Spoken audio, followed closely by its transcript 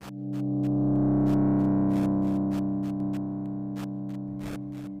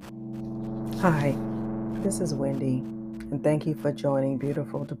Hi, this is Wendy, and thank you for joining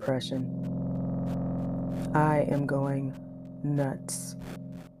Beautiful Depression. I am going nuts.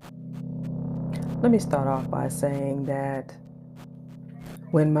 Let me start off by saying that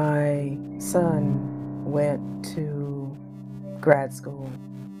when my son went to grad school,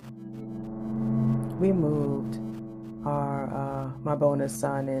 we moved my bonus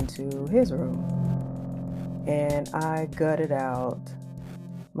son into his room, and I gutted out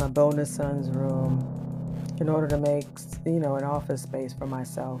my bonus son's room in order to make, an office space for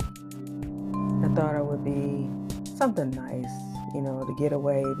myself. I thought it would be something nice, to get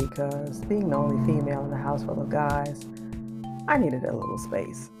away because being the only female in a house full of guys, I needed a little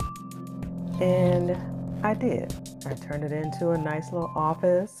space. And I did. I turned it into a nice little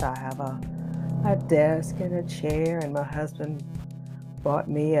office. I have a desk and a chair, and my husband bought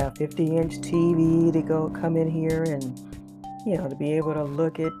me a 50-inch TV to come in here and, to be able to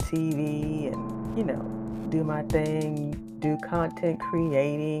look at TV and, do my thing, do content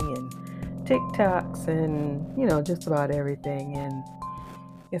creating and TikToks and, just about everything. And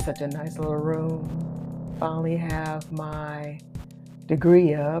it's such a nice little room. Finally have my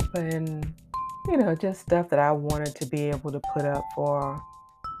degree up and, just stuff that I wanted to be able to put up for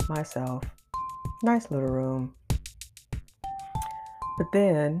myself. Nice little room. But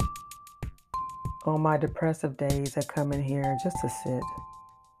then on my depressive days, I come in here just to sit,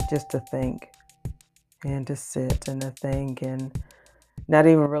 just to think, and to sit and to think, and not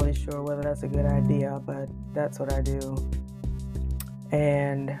even really sure whether that's a good idea, but that's what I do.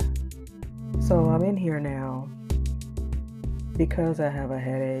 And so I'm in here now because I have a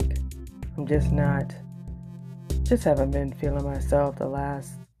headache. I'm just haven't been feeling myself the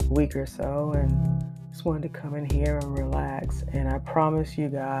last week or so, and just wanted to come in here and relax. And I promise you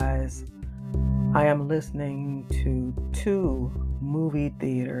guys, I am listening to 2 movie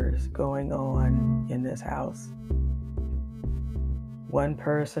theaters going on in this house. One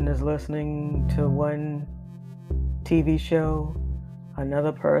person is listening to one TV show.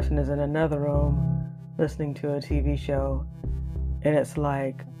 Another person is in another room listening to a TV show. And it's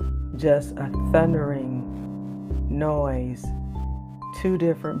like just a thundering noise, 2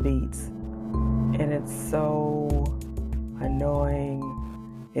 different beats. And it's so annoying.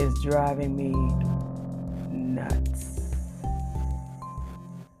 It's driving me nuts.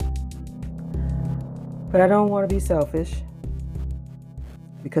 But I don't want to be selfish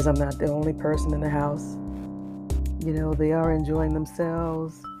because I'm not the only person in the house. They are enjoying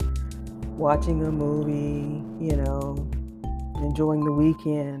themselves, watching a movie, enjoying the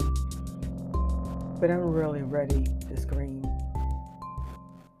weekend. But I'm really ready to scream.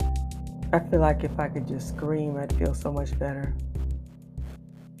 I feel like if I could just scream, I'd feel so much better.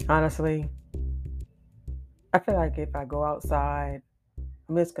 Honestly, I feel like if I go outside,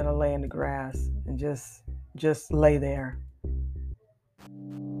 I'm just gonna lay in the grass and just lay there.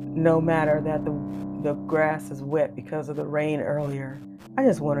 No matter that the grass is wet because of the rain earlier, I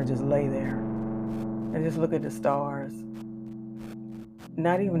just want to just lay there and just look at the stars.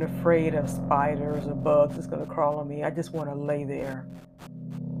 Not even afraid of spiders or bugs that's gonna crawl on me. I just want to lay there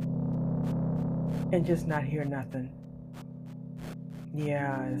and just not hear nothing.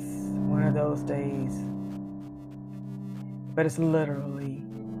 Yeah, it's one of those days. But it's literally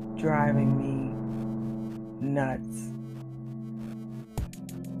driving me nuts.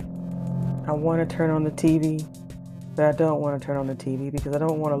 I want to turn on the TV, but I don't want to turn on the TV because I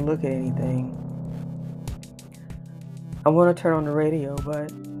don't want to look at anything. I want to turn on the radio,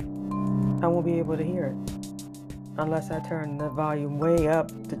 but I won't be able to hear it unless I turn the volume way up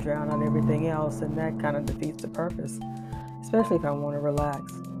to drown out everything else, and that kind of defeats the purpose, especially if I want to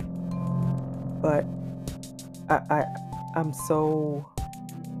relax. But I'm so,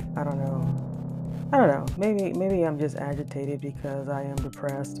 I don't know. Maybe I'm just agitated because I am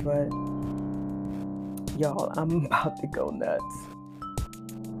depressed, but y'all, I'm about to go nuts.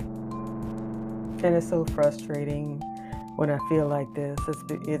 And it's so frustrating when I feel like this.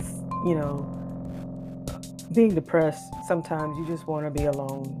 It's being depressed, sometimes you just want to be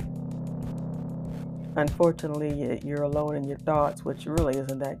alone. Unfortunately, you're alone in your thoughts, which really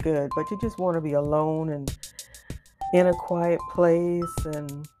isn't that good, but you just want to be alone and in a quiet place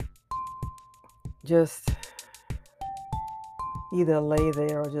and just either lay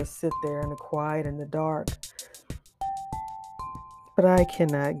there or just sit there in the quiet, in the dark. But I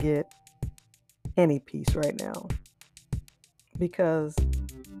cannot get any peace right now because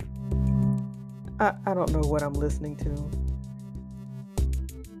I don't know what I'm listening to.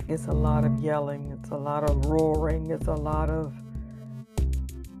 It's a lot of yelling, it's a lot of roaring, it's a lot of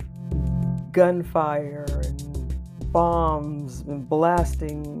gunfire and bombs and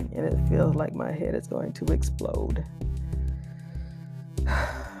blasting, and it feels like my head is going to explode.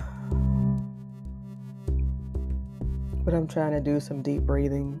 But I'm trying to do some deep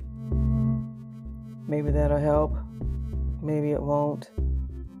breathing. Maybe that'll help. Maybe it won't.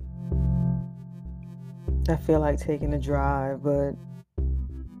 I feel like taking a drive, but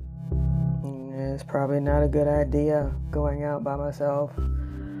it's probably not a good idea going out by myself.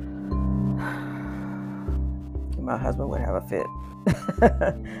 My husband would have a fit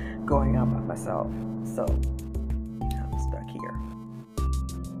going out by myself. So I'm stuck here.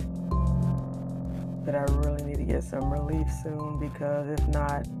 But I really need to get some relief soon, because if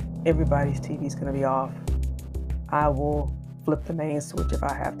not, everybody's TV is going to be off. I will flip the main switch if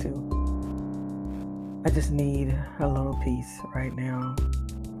I have to. I just need a little peace right now.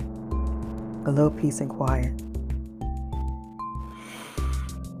 A little peace and quiet.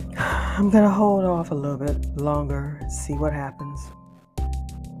 I'm going to hold off a little bit longer and see what happens.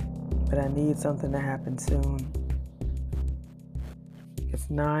 But I need something to happen soon. It's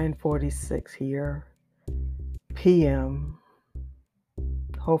 9:46 here, p.m.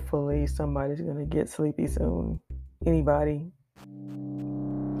 Hopefully somebody's going to get sleepy soon. Anybody.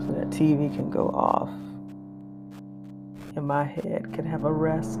 So that TV can go off. And my head can have a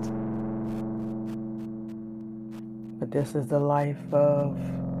rest. But this is the life of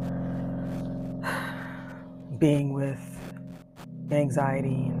being with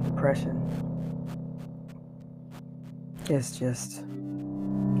anxiety and depression. It's just,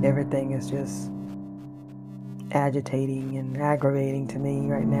 everything is just agitating and aggravating to me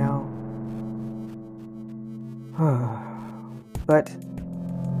right now. But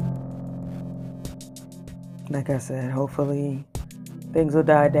like I said, hopefully things will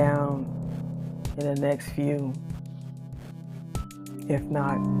die down in the next few. If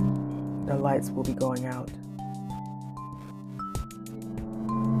not, the lights will be going out.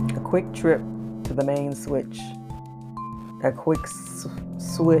 A quick trip to the main switch. A quick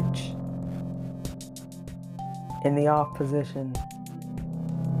switch in the off position.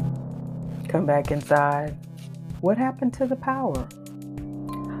 Come back inside. What happened to the power?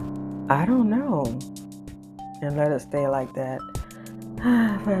 I don't know. And let it stay like that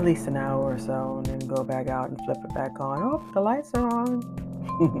for at least an hour or so, and then go back out and flip it back on. Oh, the lights are on.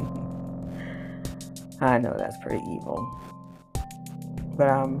 I know that's pretty evil, but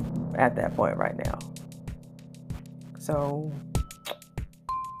I'm at that point right now. So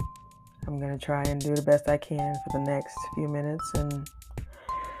I'm going to try and do the best I can for the next few minutes and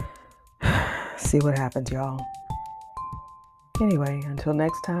see what happens, y'all. Anyway, until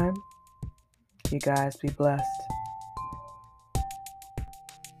next time, you guys be blessed.